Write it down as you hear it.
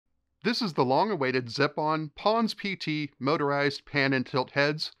This is the long-awaited Zeapon PONS PT motorized pan and tilt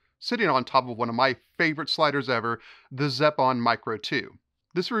heads, sitting on top of one of my favorite sliders ever, the Zeapon Micro 2.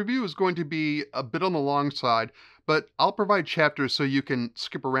 This review is going to be a bit on the long side, but I'll provide chapters so you can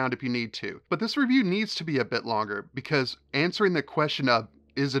skip around if you need to. But this review needs to be a bit longer because answering the question of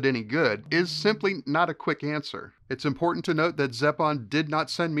is it any good is simply not a quick answer. It's important to note that Zeapon did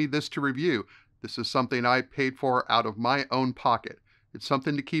not send me this to review. This is something I paid for out of my own pocket. It's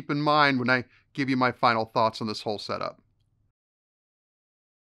something to keep in mind when I give you my final thoughts on this whole setup.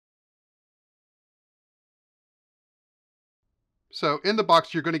 So in the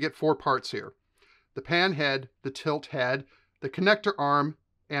box, you're going to get 4 parts here: the pan head, the tilt head, the connector arm,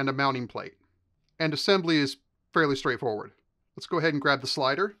 and a mounting plate. And assembly is fairly straightforward. Let's go ahead and grab the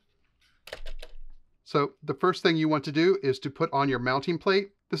slider. So the first thing you want to do is to put on your mounting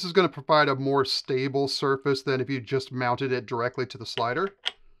plate. This is going to provide a more stable surface than if you just mounted it directly to the slider.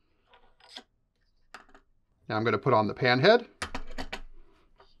 Now I'm going to put on the pan head.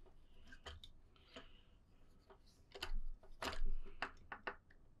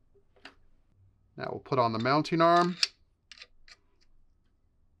 Now we'll put on the mounting arm.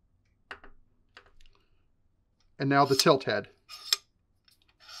 And now the tilt head.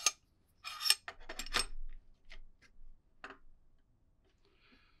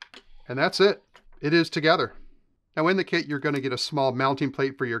 And that's it. It is together. Now in the kit, you're going to get a small mounting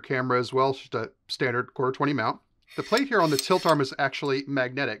plate for your camera as well, just a standard 1/4-20 mount. The plate here on the tilt arm is actually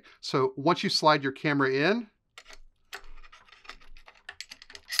magnetic. So once you slide your camera in,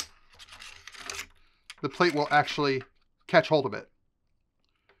 the plate will actually catch hold of it.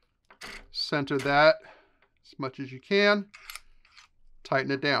 Center that as much as you can.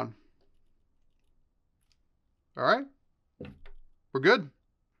 Tighten it down. All right, we're good.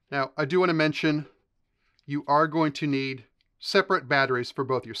 Now, I do want to mention you are going to need separate batteries for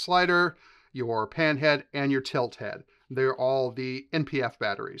both your slider, your pan head, and your tilt head. They're all the NPF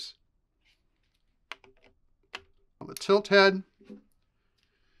batteries. On the tilt head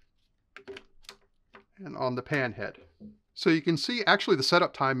and on the pan head. So you can see actually the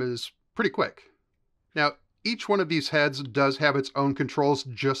setup time is pretty quick. Now, each one of these heads does have its own controls,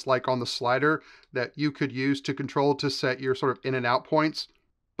 just like on the slider, that you could use to control to set your sort of in and out points.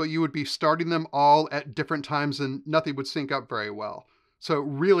 But you would be starting them all at different times and nothing would sync up very well. So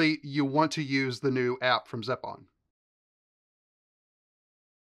really, you want to use the new app from Zeapon.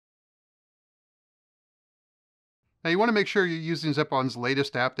 Now you want to make sure you're using Zeapon's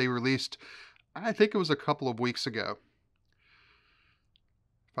latest app they released, I think it was a couple of weeks ago.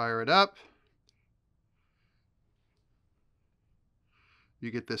 Fire it up.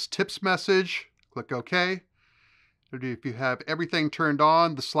 You get this tips message, click OK. If you have everything turned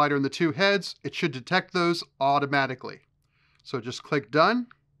on, the slider and the 2 heads, it should detect those automatically. So just click done,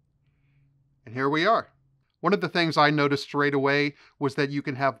 and here we are. One of the things I noticed straight away was that you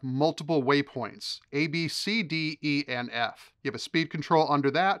can have multiple waypoints, A, B, C, D, E, and F. You have a speed control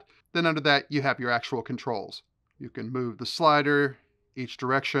under that, then under that you have your actual controls. You can move the slider each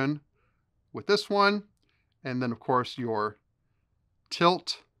direction with this one, and then of course your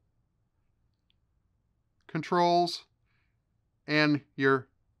tilt controls and your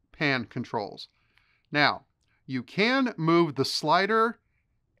pan controls. Now, you can move the slider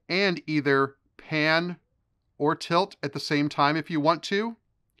and either pan or tilt at the same time if you want to.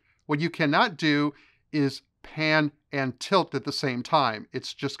 What you cannot do is pan and tilt at the same time.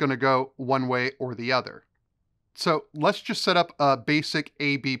 It's just going to go one way or the other. So let's just set up a basic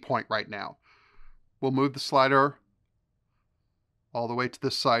A-B point right now. We'll move the slider all the way to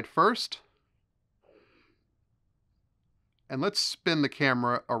this side first. And let's spin the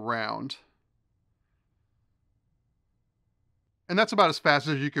camera around. And that's about as fast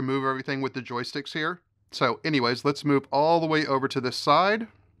as you can move everything with the joysticks here. So anyways, let's move all the way over to this side.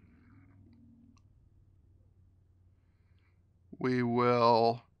 We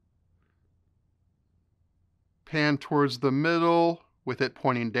will pan towards the middle with it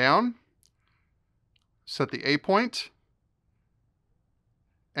pointing down. Set the A point.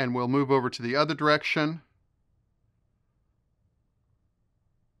 And we'll move over to the other direction.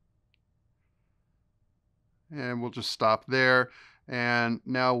 And we'll just stop there. And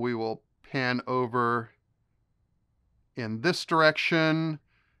now we will pan over in this direction.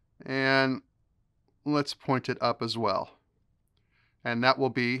 And let's point it up as well. And that will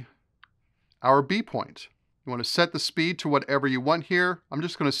be our B point. You want to set the speed to whatever you want here. I'm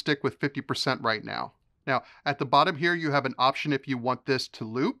just going to stick with 50% right now. Now, at the bottom here, you have an option if you want this to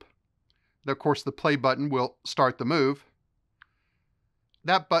loop. And of course, the play button will start the move.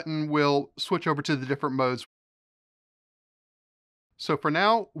 That button will switch over to the different modes. So for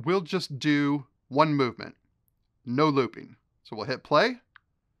now, we'll just do one movement, no looping. So we'll hit play.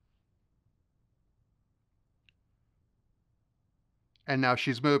 And now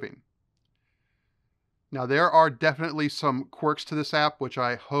she's moving. Now there are definitely some quirks to this app, which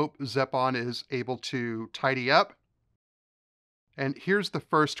I hope Zeapon is able to tidy up. And here's the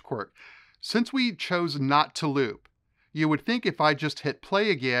first quirk. Since we chose not to loop, you would think if I just hit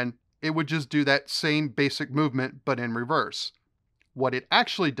play again, it would just do that same basic movement, but in reverse. What it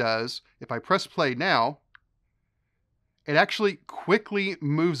actually does, if I press play now, it actually quickly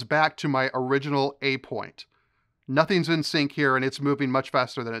moves back to my original A point. Nothing's in sync here, and it's moving much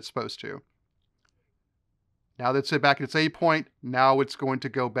faster than it's supposed to. Now that's it back at its A point, now it's going to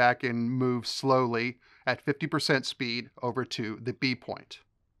go back and move slowly at 50% speed over to the B point.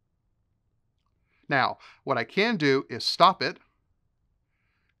 Now, what I can do is stop it,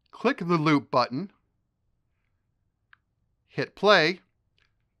 click the loop button, hit play.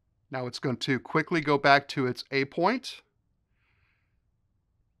 Now it's going to quickly go back to its A point.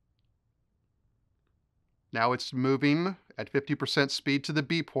 Now it's moving at 50% speed to the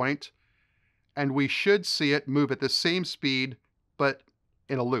B point, and we should see it move at the same speed, but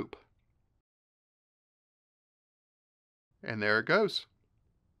in a loop. And there it goes.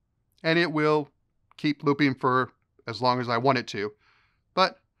 And it will keep looping for as long as I want it to.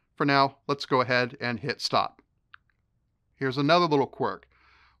 But for now, let's go ahead and hit stop. Here's another little quirk.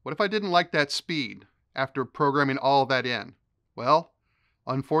 What if I didn't like that speed after programming all that in? Well,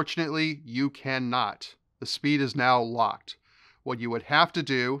 unfortunately, you cannot. The speed is now locked. What you would have to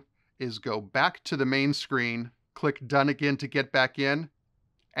do is go back to the main screen, click done again to get back in,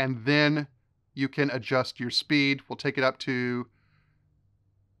 and then you can adjust your speed. We'll take it up to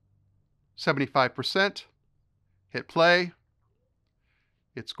 75%, hit play.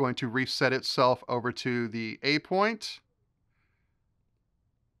 It's going to reset itself over to the A point.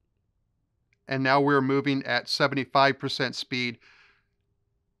 And now we're moving at 75% speed.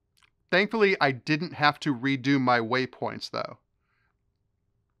 Thankfully, I didn't have to redo my waypoints though.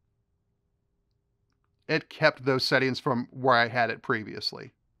 It kept those settings from where I had it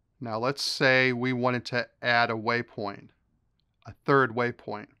previously. Now let's say we wanted to add a waypoint, a third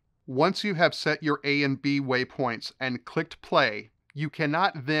waypoint. Once you have set your A and B waypoints and clicked play, you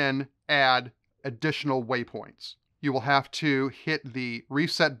cannot then add additional waypoints. You will have to hit the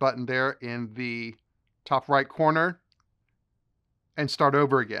reset button there in the top right corner and start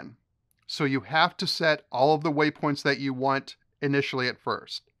over again. So you have to set all of the waypoints that you want initially at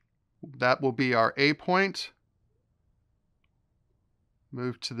first. That will be our A point.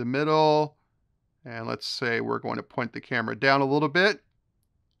 Move to the middle, and let's say we're going to point the camera down a little bit.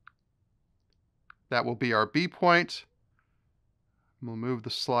 That will be our B point. We'll move the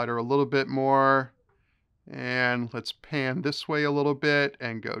slider a little bit more, and let's pan this way a little bit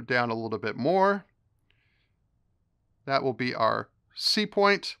and go down a little bit more. That will be our C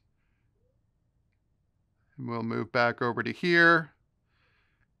point. And we'll move back over to here,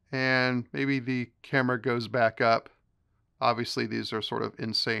 and maybe the camera goes back up. Obviously, these are sort of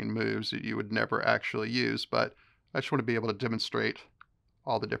insane moves that you would never actually use, but I just want to be able to demonstrate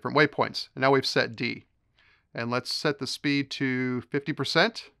all the different waypoints. And now we've set D. And let's set the speed to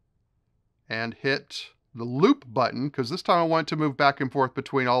 50% and hit the loop button, because this time I want to move back and forth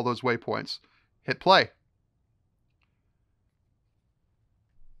between all those waypoints. Hit play.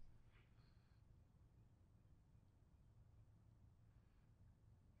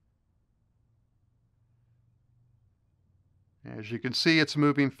 As you can see, it's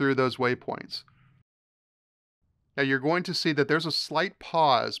moving through those waypoints. Now you're going to see that there's a slight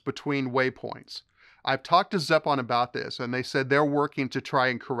pause between waypoints. I've talked to Zeapon about this, and they said they're working to try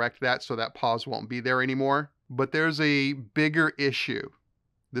and correct that so that pause won't be there anymore. But there's a bigger issue.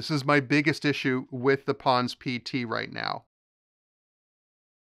 This is my biggest issue with the Pons PT right now.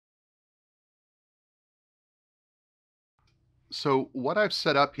 So what I've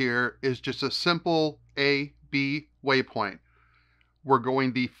set up here is just a simple A, B waypoint. We're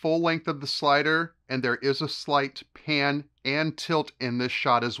going the full length of the slider, and there is a slight pan and tilt in this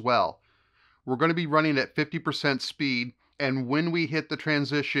shot as well. We're going to be running at 50% speed, and when we hit the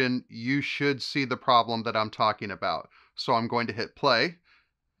transition, you should see the problem that I'm talking about. So I'm going to hit play,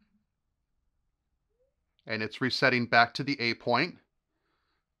 and it's resetting back to the A point.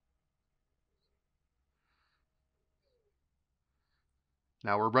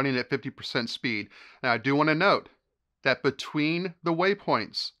 Now we're running at 50% speed. Now I do want to note that between the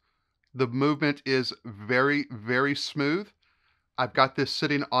waypoints, the movement is very, very smooth. I've got this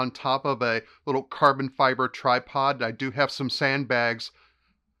sitting on top of a little carbon fiber tripod. I do have some sandbags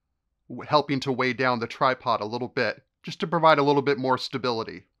helping to weigh down the tripod a little bit. just to provide a little bit more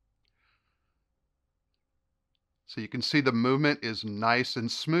stability. So you can see the movement is nice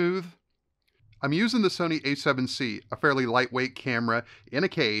and smooth. I'm using the Sony a7C, a fairly lightweight camera in a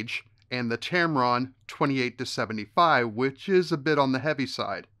cage, and the Tamron 28-75, which is a bit on the heavy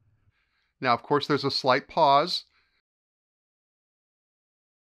side. Now, of course, there's a slight pause.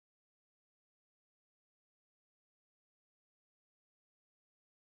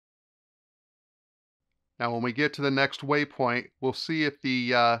 Now, when we get to the next waypoint, we'll see if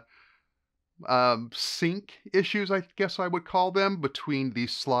the sync issues, I guess I would call them, between the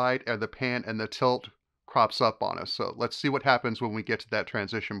slide and the pan and the tilt crops up on us. So let's see what happens when we get to that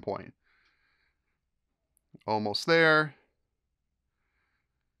transition point. Almost there.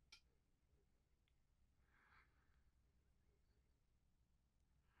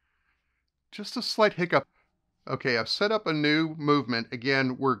 Just a slight hiccup. Okay, I've set up a new movement.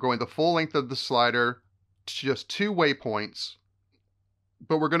 Again, we're going the full length of the slider, just 2 waypoints,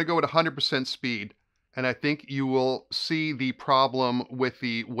 but we're going to go at 100% speed. And I think you will see the problem with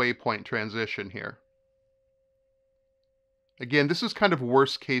the waypoint transition here. Again, this is kind of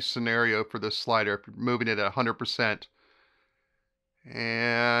worst case scenario for this slider, if you're moving it at 100%.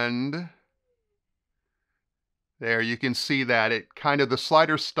 And there you can see that it kind of, the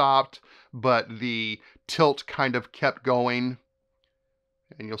slider stopped, but the tilt kind of kept going.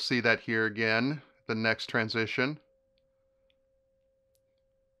 And you'll see that here again, the next transition.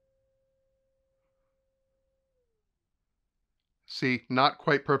 See, not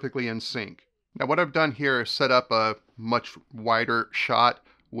quite perfectly in sync. Now what I've done here is set up a much wider shot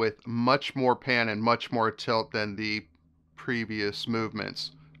with much more pan and much more tilt than the previous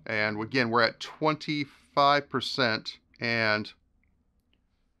movements. And again, we're at 25%, and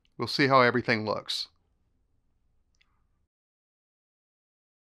we'll see how everything looks.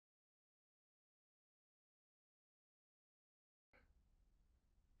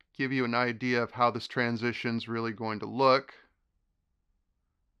 Give you an idea of how this transition's really going to look.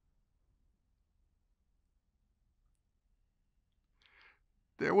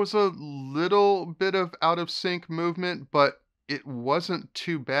 There was a little bit of out of sync movement, but it wasn't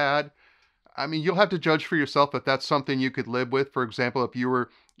too bad. I mean, you'll have to judge for yourself if that's something you could live with. For example, if you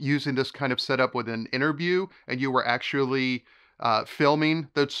were using this kind of setup with an interview and you were actually filming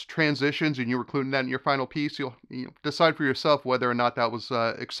those transitions and you were including that in your final piece, you'll decide for yourself whether or not that was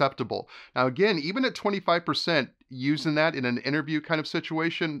acceptable. Now, again, even at 25%, using that in an interview kind of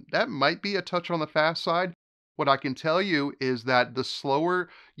situation, that might be a touch on the fast side. What I can tell you is that the slower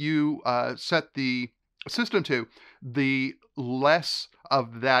you set the system to, the less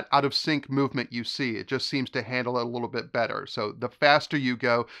of that out of sync movement you see. It just seems to handle it a little bit better. So the faster you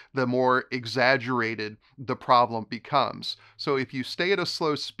go, the more exaggerated the problem becomes. So if you stay at a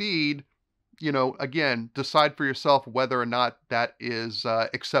slow speed, again, decide for yourself whether or not that is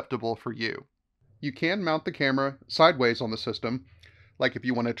acceptable for you. You can mount the camera sideways on the system, like if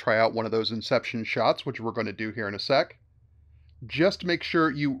you want to try out one of those Inception shots, which we're going to do here in a sec. Just make sure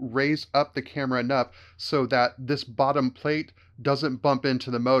you raise up the camera enough so that this bottom plate doesn't bump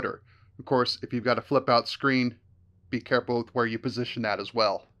into the motor. Of course, if you've got a flip out screen, be careful with where you position that as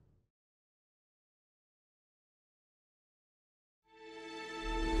well.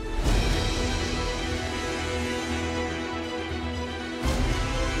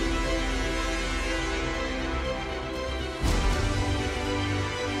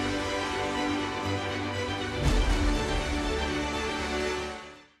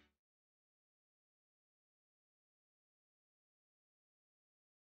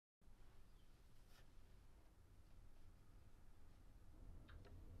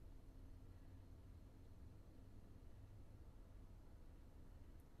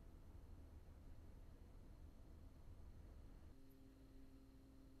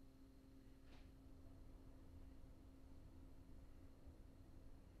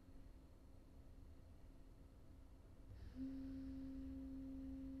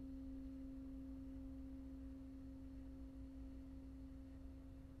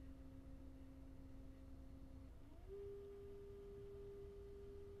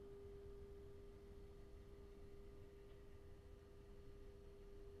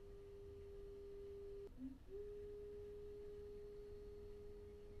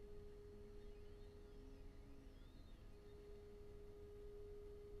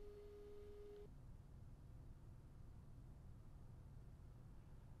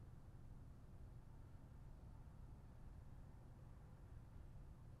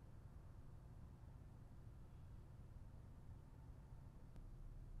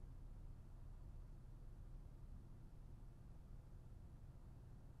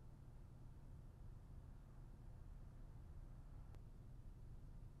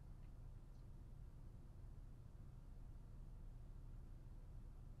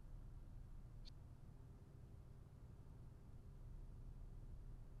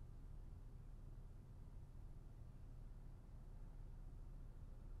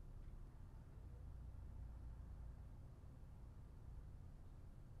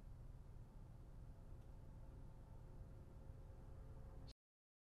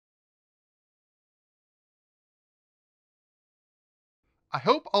 I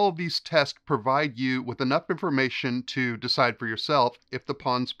hope all of these tests provide you with enough information to decide for yourself if the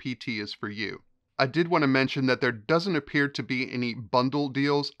Pons PT is for you. I did want to mention that there doesn't appear to be any bundle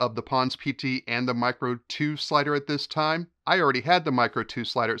deals of the Pons PT and the Micro 2 slider at this time. I already had the Micro 2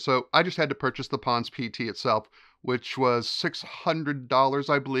 slider, so I just had to purchase the Pons PT itself, which was $600,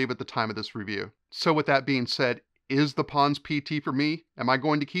 I believe, at the time of this review. So with that being said, is the Pons PT for me? Am I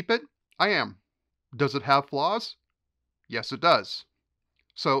going to keep it? I am. Does it have flaws? Yes, it does.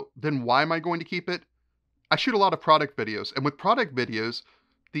 So then why am I going to keep it? I shoot a lot of product videos, and with product videos,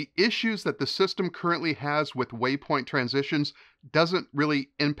 the issues that the system currently has with waypoint transitions doesn't really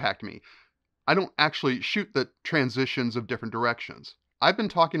impact me. I don't actually shoot the transitions of different directions. I've been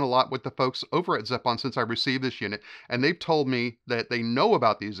talking a lot with the folks over at Zeapon since I received this unit, and they've told me that they know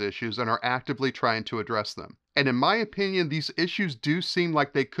about these issues and are actively trying to address them. And in my opinion, these issues do seem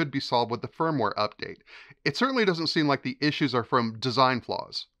like they could be solved with the firmware update. It certainly doesn't seem like the issues are from design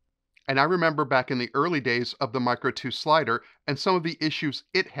flaws. And I remember back in the early days of the Micro 2 slider and some of the issues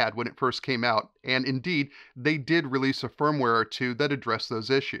it had when it first came out, and indeed, they did release a firmware or two that addressed those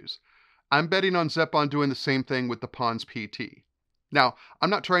issues. I'm betting on Zeapon doing the same thing with the Pons PT. Now, I'm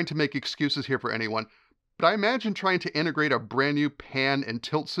not trying to make excuses here for anyone, but I imagine trying to integrate a brand new pan and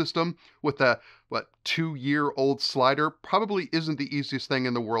tilt system with a, 2-year-old slider probably isn't the easiest thing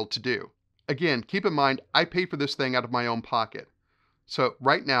in the world to do. Again, keep in mind, I paid for this thing out of my own pocket. So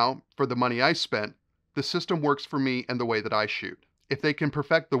right now, for the money I spent, the system works for me and the way that I shoot. If they can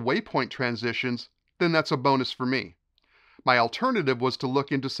perfect the waypoint transitions, then that's a bonus for me. My alternative was to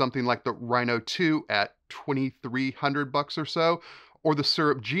look into something like the Rhino 2 at $2,300 or so, or the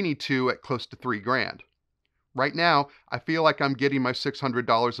Syrup Genie 2 at close to $3,000. Right now, I feel like I'm getting my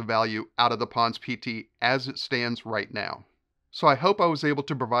 $600 of value out of the Pons PT as it stands right now. So I hope I was able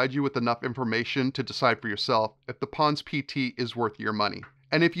to provide you with enough information to decide for yourself if the Pons PT is worth your money.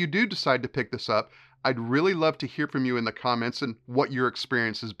 And if you do decide to pick this up, I'd really love to hear from you in the comments and what your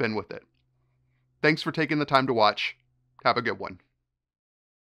experience has been with it. Thanks for taking the time to watch. Have a good one.